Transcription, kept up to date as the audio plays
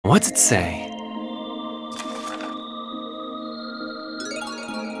What's it say?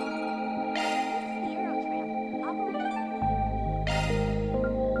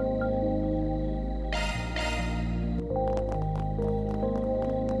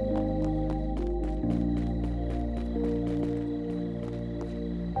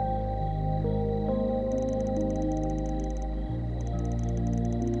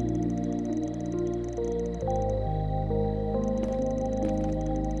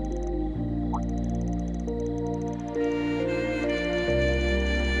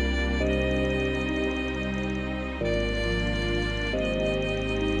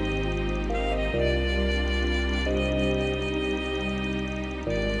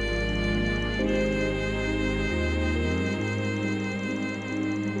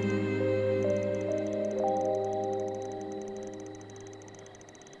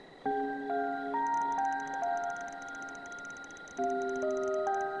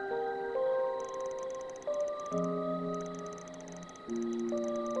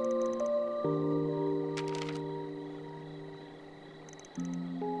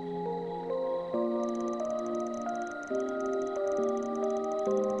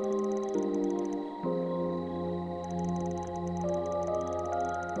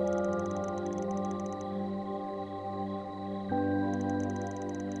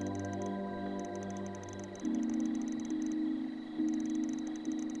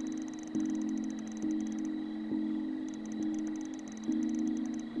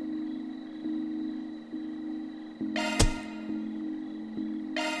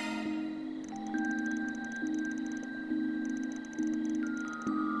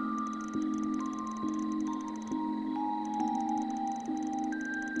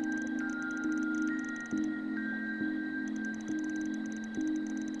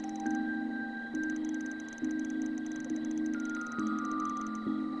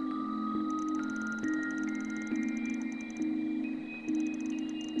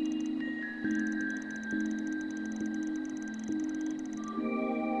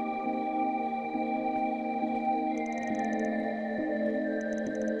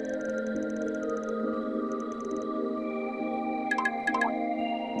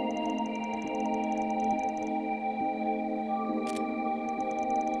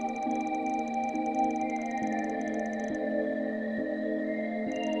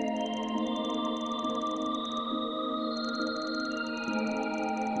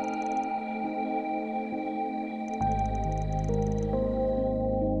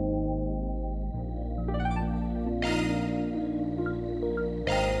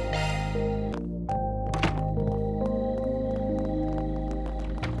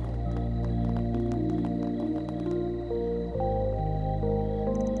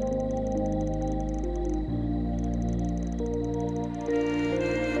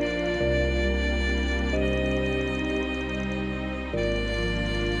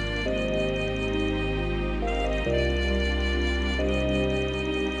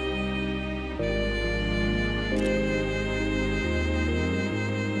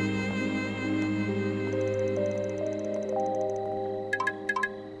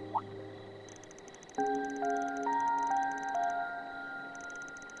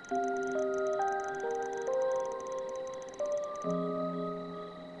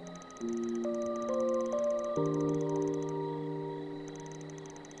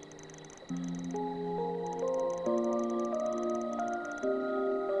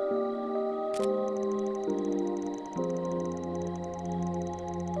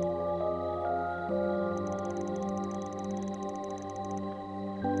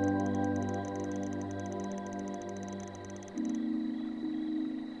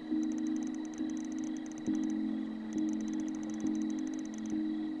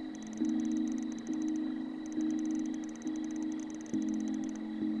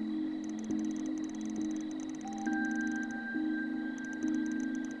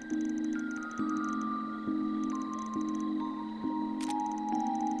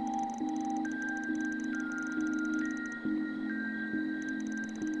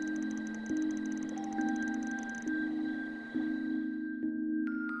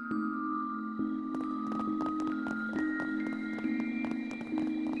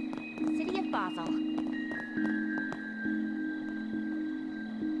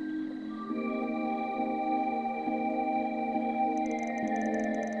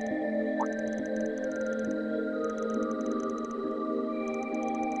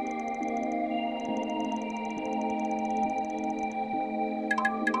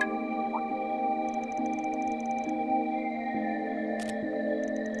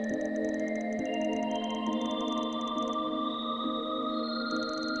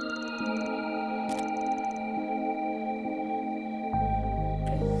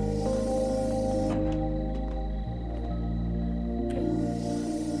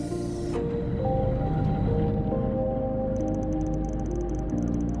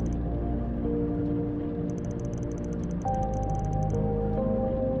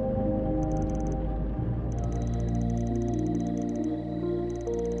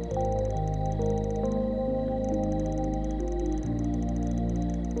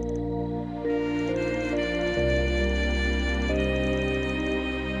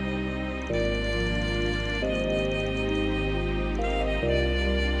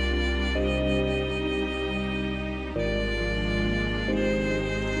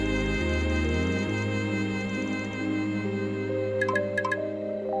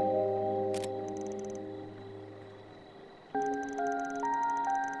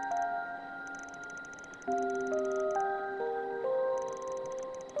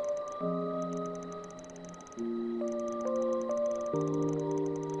 It's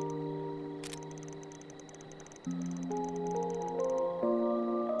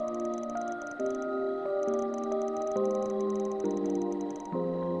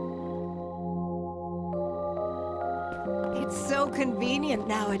so convenient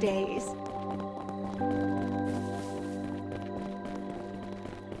nowadays.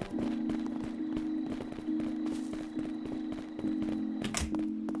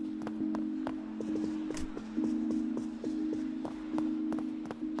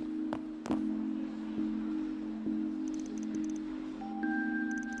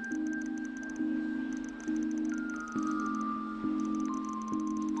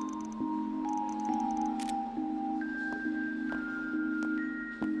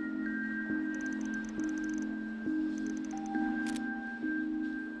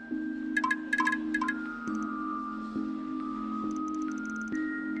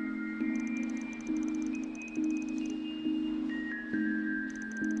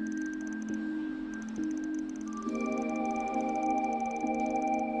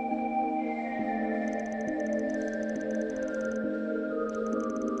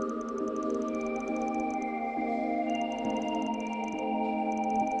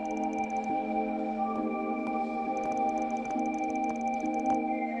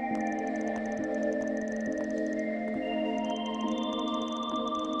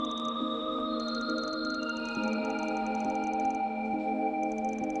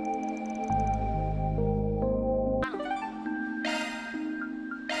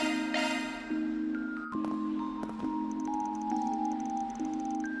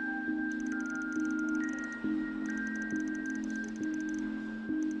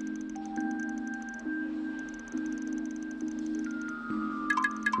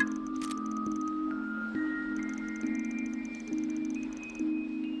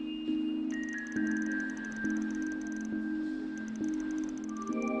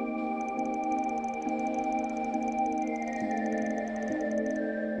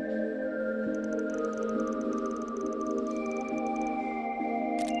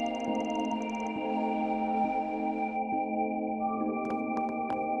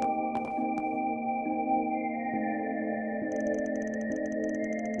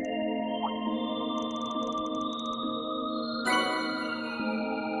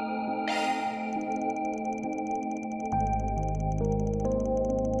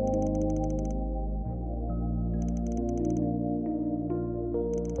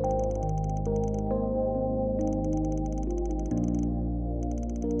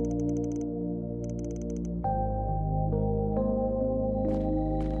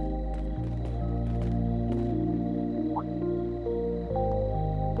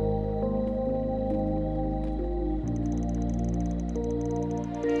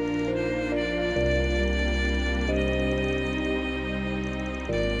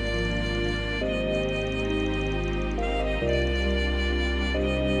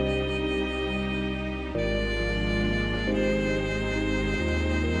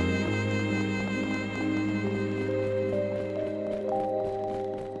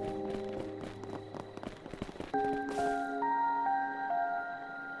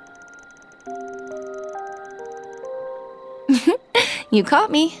 You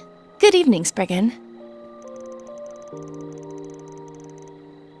caught me. Good evening, Spriggan.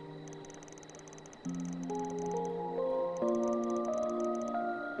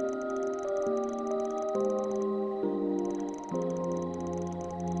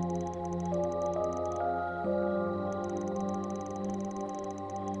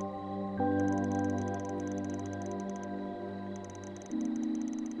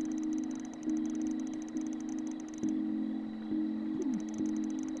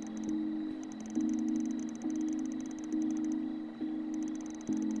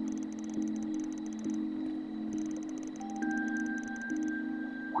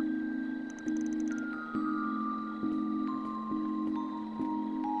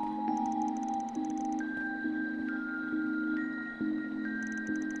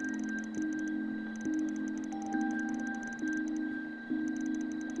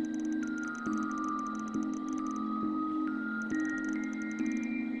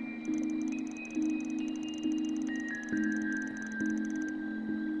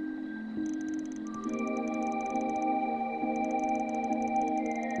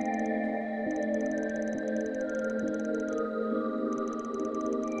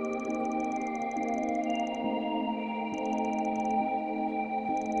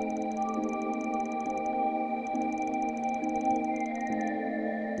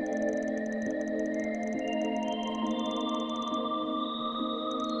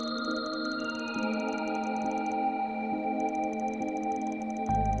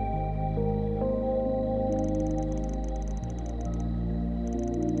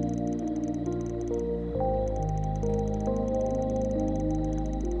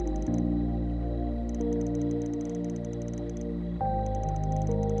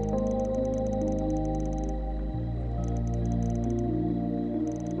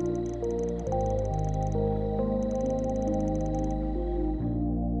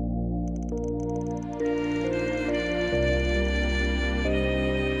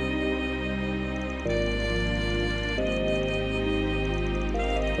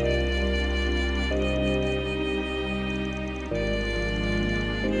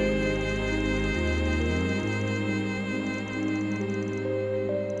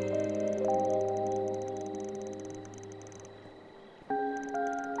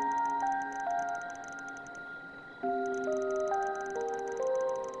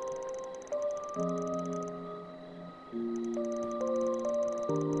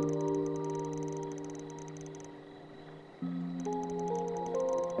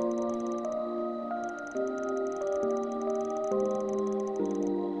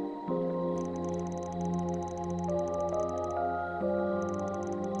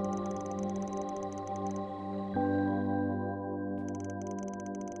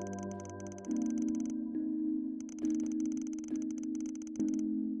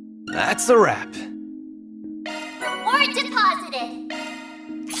 That's a wrap. Reward deposited.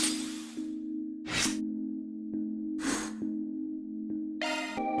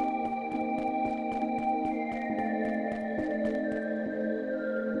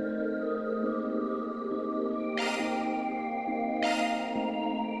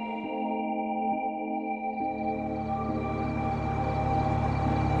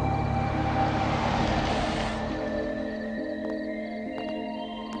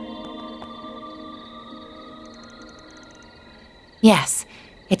 Yes,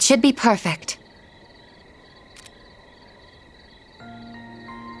 it should be perfect.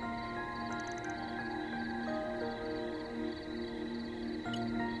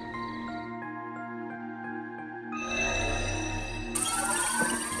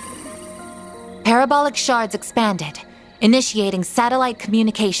 Parabolic shards expanded, initiating satellite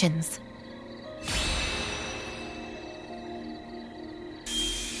communications.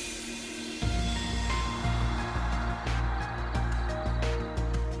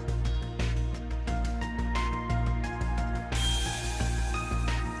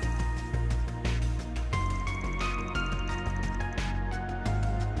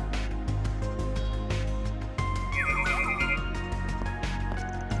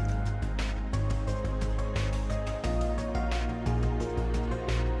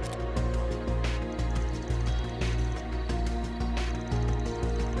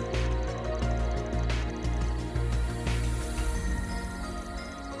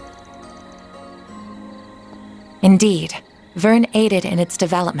 Indeed, Vern aided in its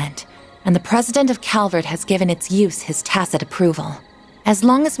development, and the president of Calvard has given its use his tacit approval. As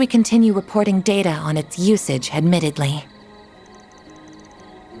long as we continue reporting data on its usage, admittedly.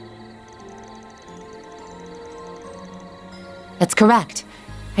 That's correct.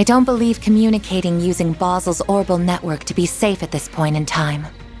 I don't believe communicating using Basel's orbital network to be safe at this point in time.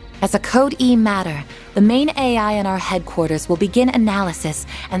 As a Code E matter, the main AI in our headquarters will begin analysis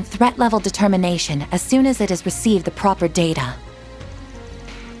and threat level determination as soon as it has received the proper data.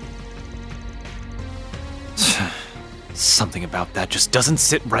 Something about that just doesn't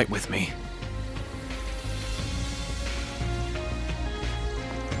sit right with me.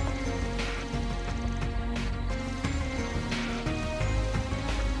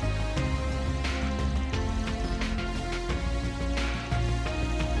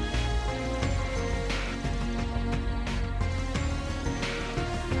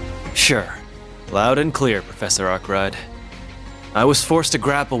 Sure. Loud and clear, Professor Arkride. I was forced to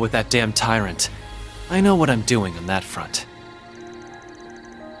grapple with that damn tyrant. I know what I'm doing on that front.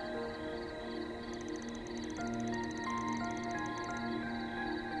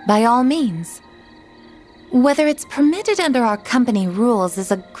 By all means. Whether it's permitted under our company rules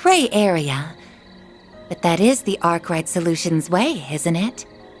is a gray area. But that is the Arkride Solutions way, isn't it?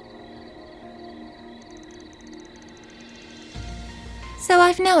 So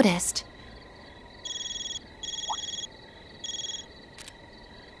I've noticed.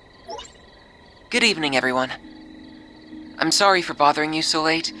 Good evening, everyone. I'm sorry for bothering you so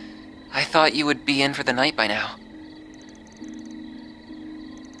late. I thought you would be in for the night by now.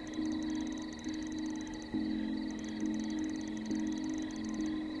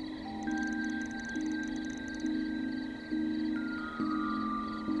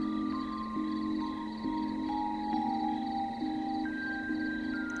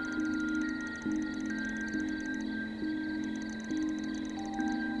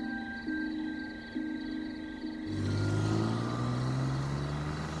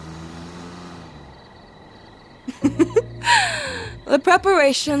 The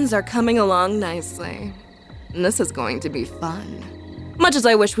preparations are coming along nicely. And this is going to be fun. Much as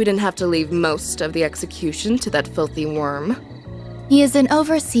I wish we didn't have to leave most of the execution to that filthy worm. He is an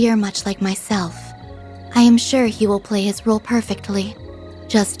overseer much like myself. I am sure he will play his role perfectly.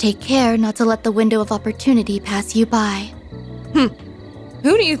 Just take care not to let the window of opportunity pass you by.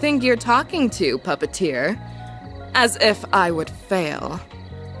 Who do you think you're talking to, puppeteer? As if I would fail.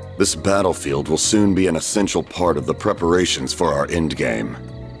 This battlefield will soon be an essential part of the preparations for our endgame.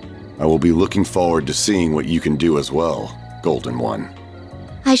 I will be looking forward to seeing what you can do as well, Golden One.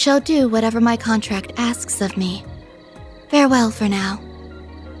 I shall do whatever my contract asks of me. Farewell for now.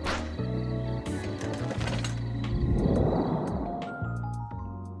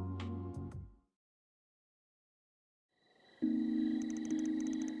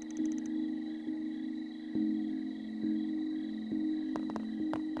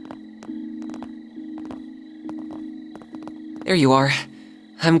 There you are.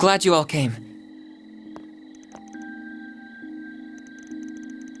 I'm glad you all came.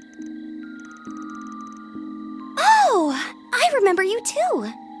 Oh, I remember you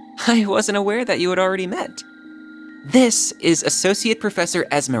too. I wasn't aware that you had already met. This is Associate Professor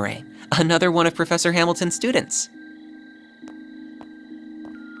Zemuria, another one of Professor Hamilton's students.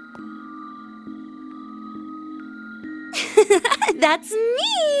 That's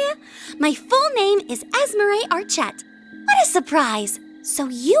me! My full name is Zemuria Archette. What a surprise! So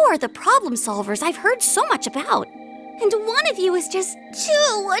you are the problem solvers I've heard so much about. And one of you is just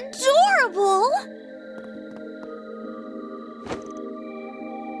too adorable!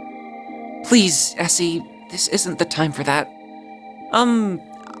 Please, Essie, this isn't the time for that.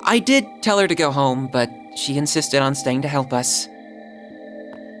 I did tell her to go home, but she insisted on staying to help us.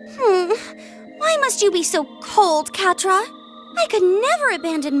 Why must you be so cold, Catra? I could never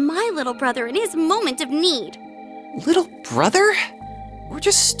abandon my little brother in his moment of need. Little brother? We're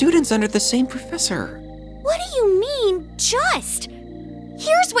just students under the same professor. What do you mean, just?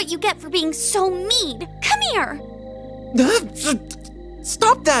 Here's what you get for being so mean. Come here.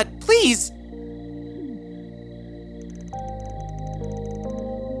 Stop that, please!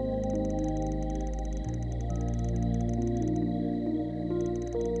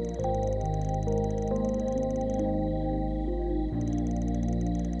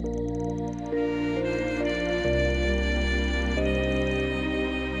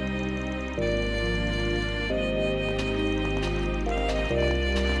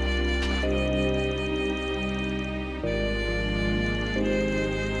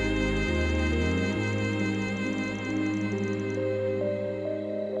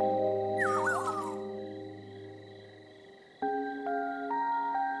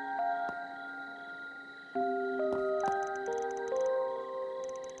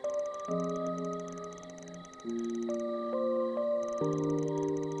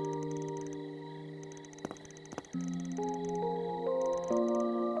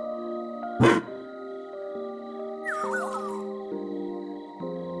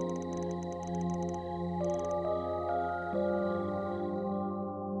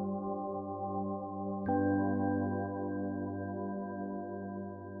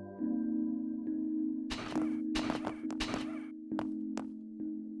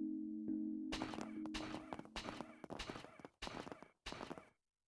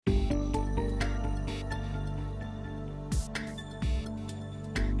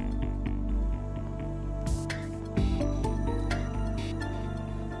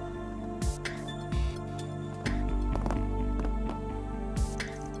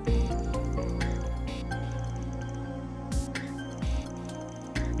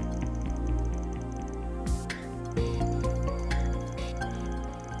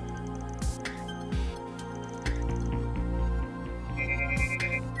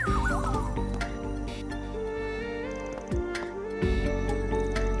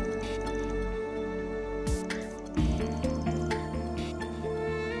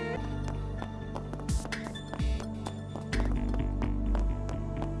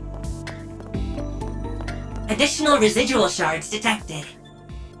 Additional residual shards detected.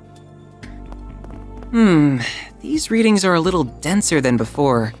 These readings are a little denser than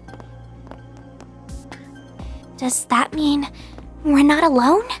before. Does that mean we're not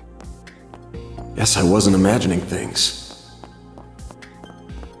alone? Guess I wasn't imagining things.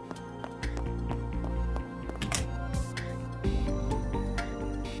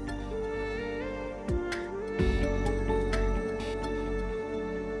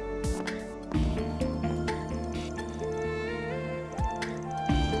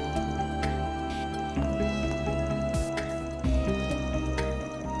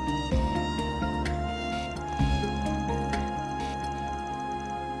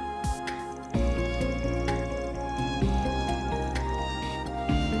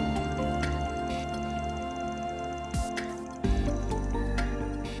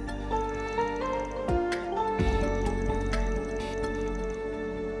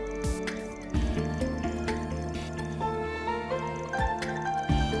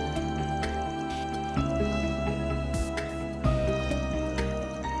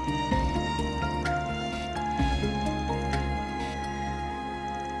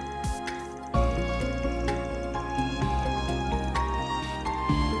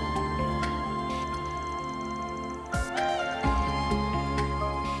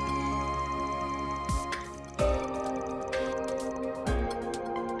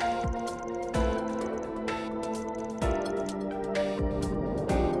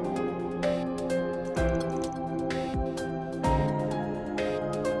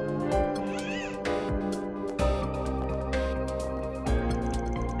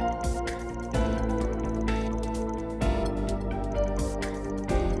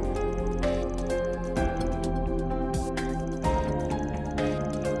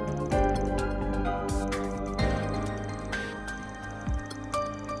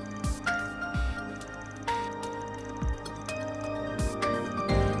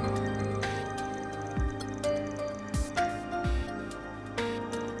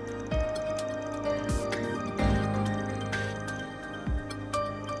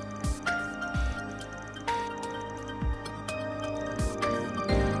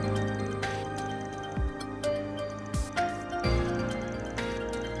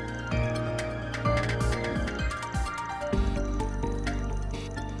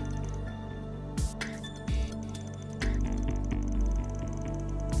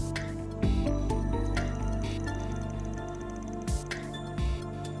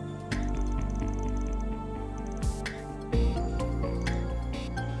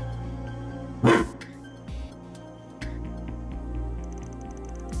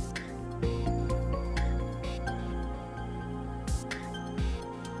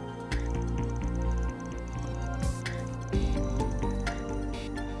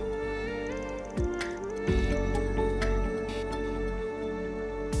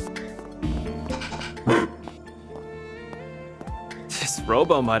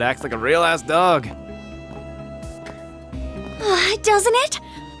 Robo might act like a real-ass dog. Doesn't it?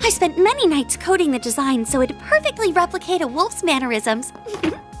 I spent many nights coding the design so it'd perfectly replicate a wolf's mannerisms.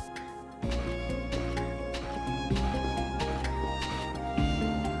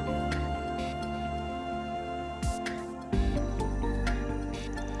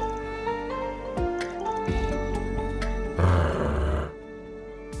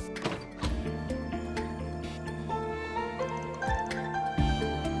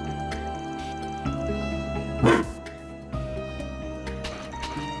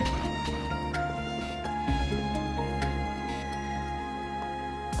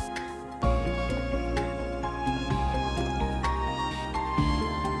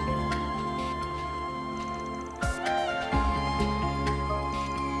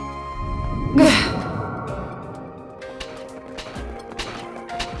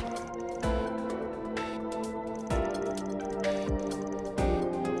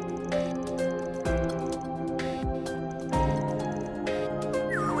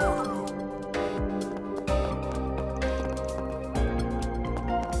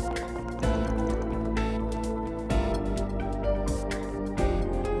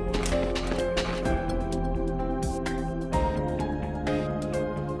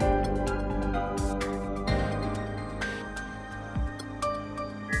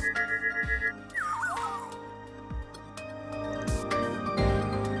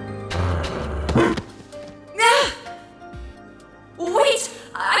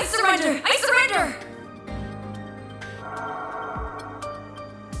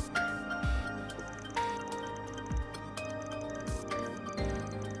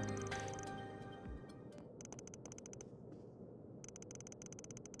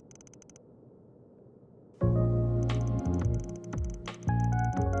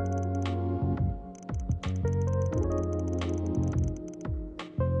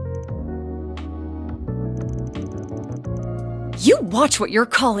 You watch what you're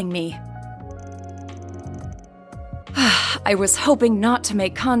calling me! I was hoping not to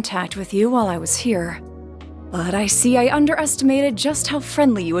make contact with you while I was here. But I see I underestimated just how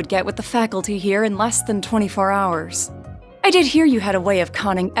friendly you would get with the faculty here in less than 24 hours. I did hear you had a way of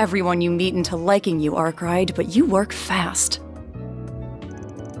conning everyone you meet into liking you, Arkride, but you work fast.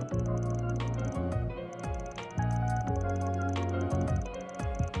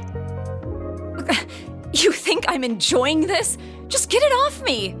 You think I'm enjoying this? Just get it off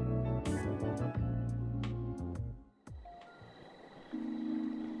me!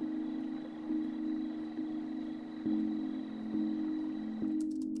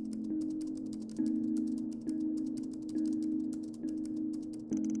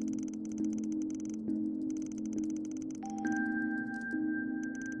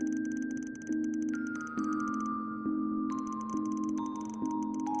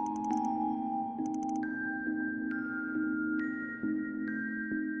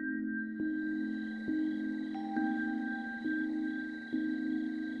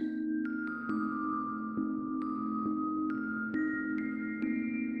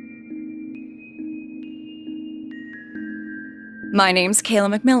 My name's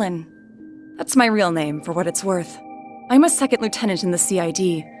Kayla McMillan. That's my real name, for what it's worth. I'm a second lieutenant in the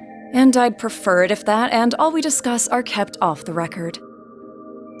CID, and I'd prefer it if that and all we discuss are kept off the record.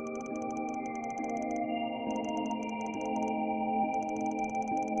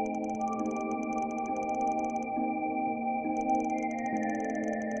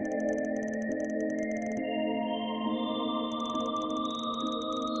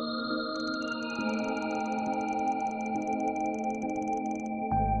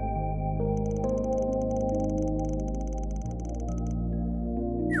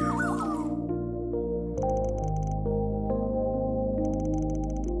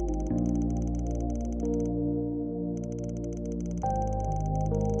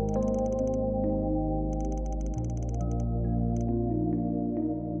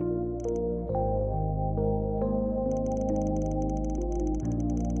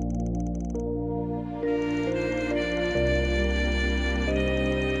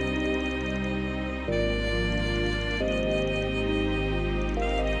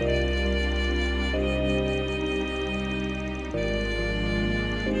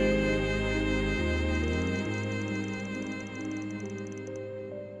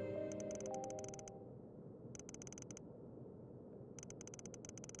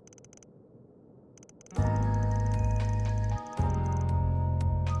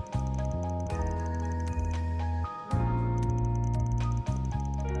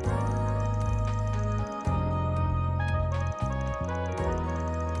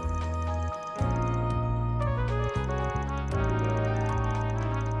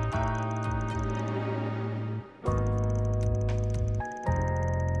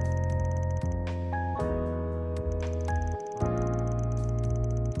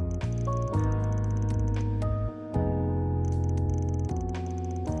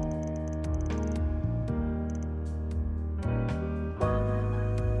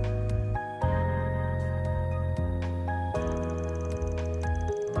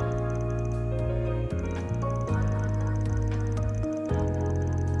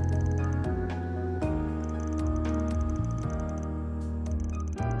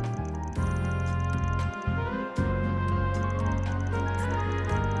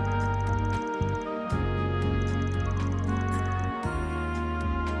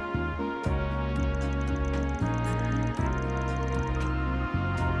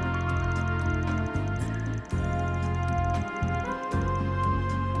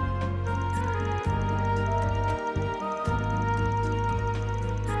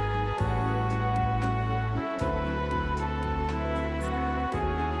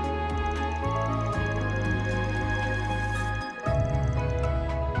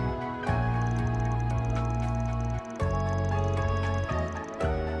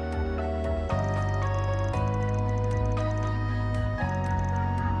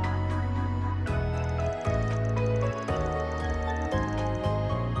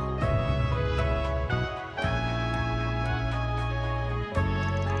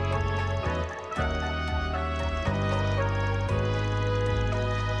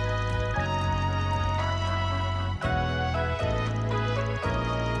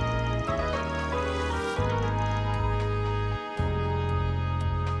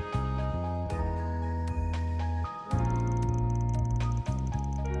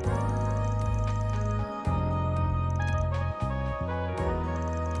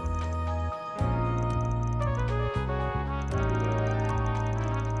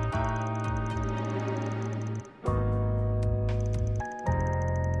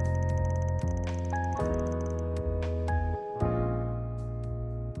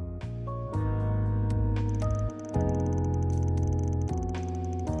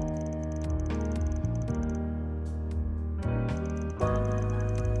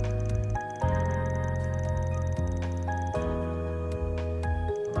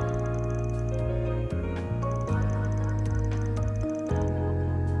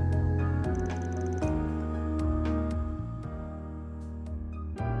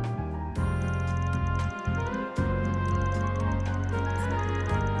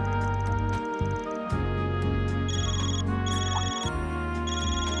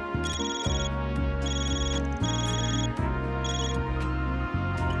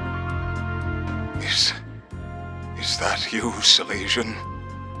 that you, Silesian?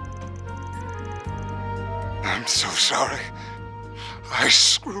 I'm so sorry. I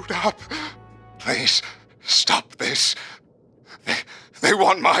screwed up. Please, stop this. They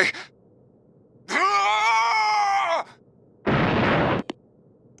want my...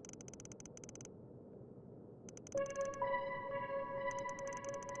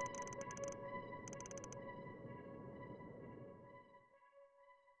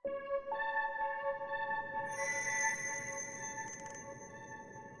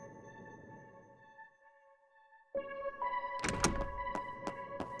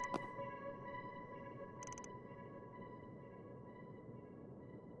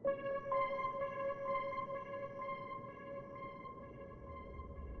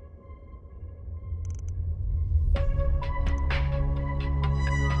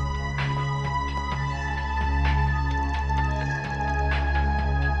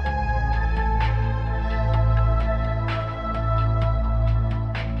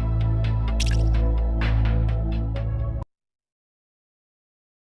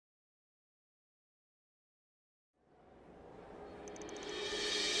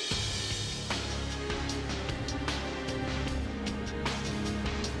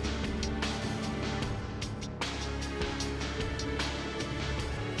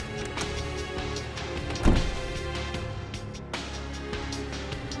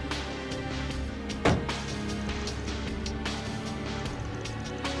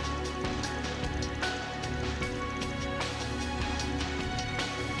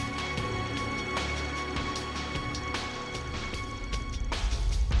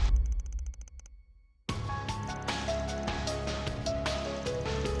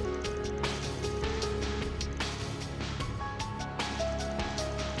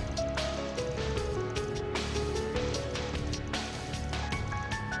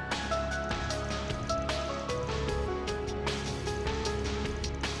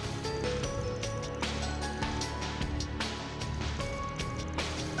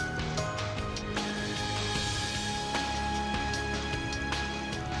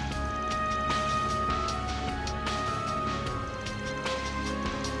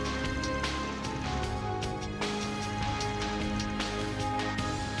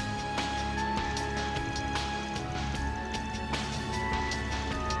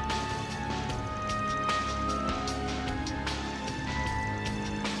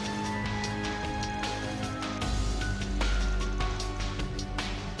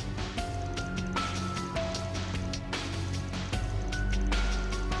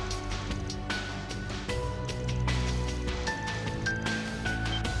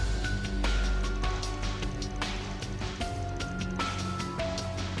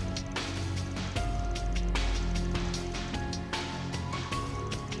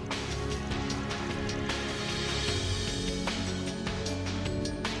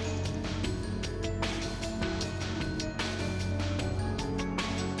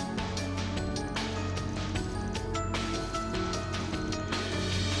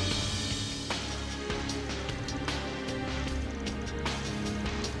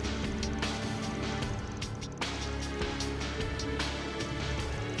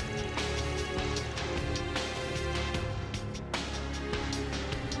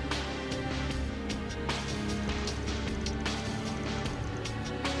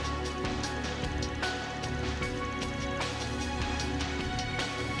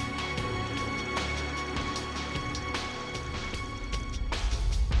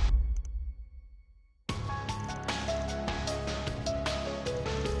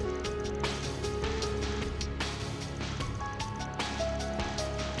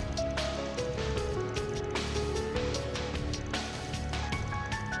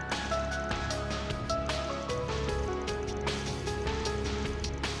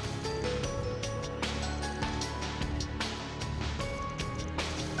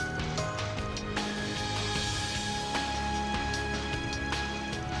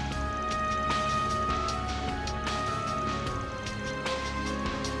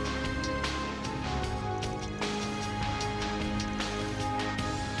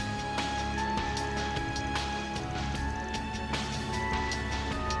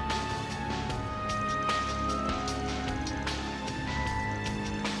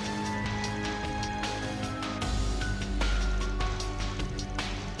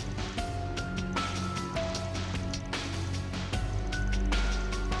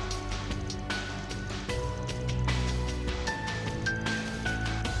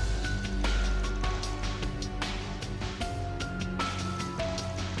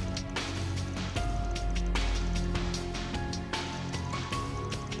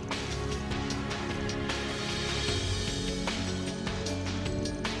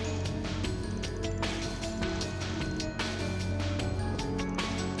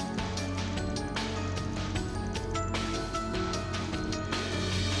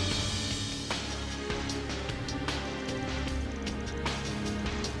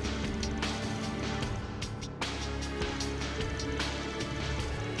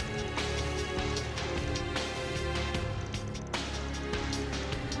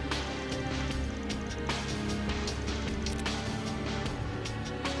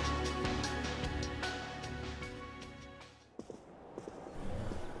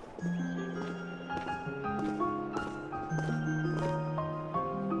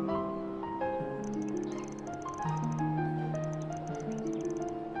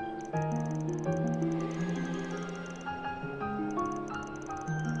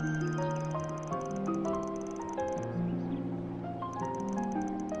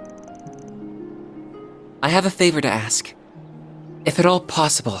 I have a favor to ask. If at all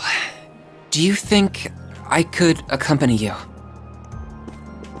possible, do you think I could accompany you?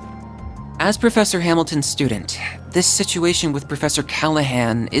 As Professor Hamilton's student, this situation with Professor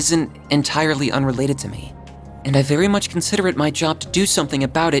Callahan isn't entirely unrelated to me, and I very much consider it my job to do something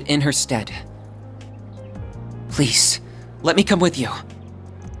about it in her stead. Please, let me come with you.